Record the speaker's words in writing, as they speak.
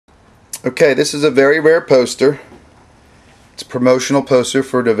Okay, this is a very rare poster. It's a promotional poster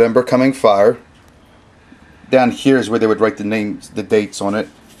for November Coming Fire. Down here is where they would write the names, the dates on it.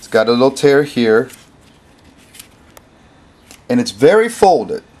 It's got a little tear here. And it's very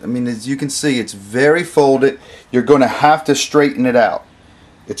folded. I mean, as you can see, it's very folded. You're going to have to straighten it out.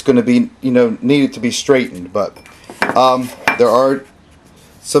 It's going to be, needed to be straightened. But there are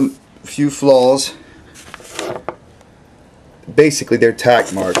some few flaws. Basically, they're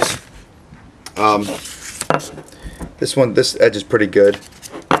tack marks. This edge is pretty good.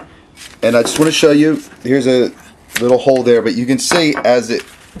 And I just want to show you, here's a little hole there, but you can see as it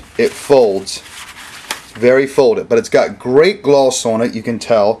folds, it's very folded, but it's got great gloss on it, you can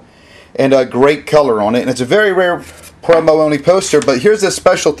tell, and a great color on it, and it's a very rare promo only poster. But here's the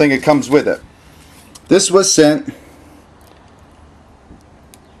special thing that comes with it. This was sent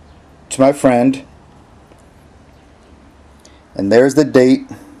to my friend, and there's the date,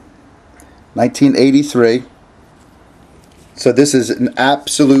 1983. So this is an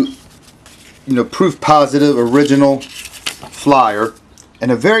absolute, proof positive original flyer,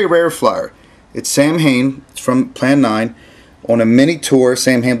 and a very rare flyer. It's Samhain. It's from Plan 9 on a mini tour.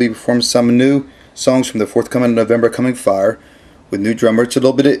 Samhain will be performing some new songs from the forthcoming November Coming Fire with new drummer. It's a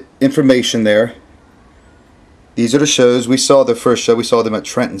little bit of information there. These are the shows. We saw the first show. We saw them at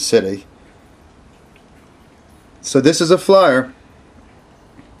Trenton City. So this is a flyer.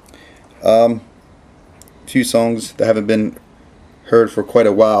 Few songs that haven't been heard for quite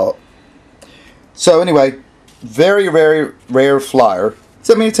a while. So anyway, very rare flyer.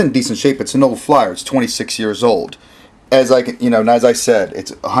 It's in decent shape. It's an old flyer. It's 26 years old. As I said,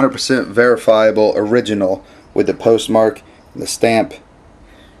 it's 100% verifiable, original, with the postmark, and the stamp,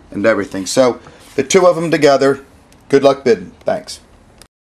 and everything. So the two of them together. Good luck bidding. Thanks.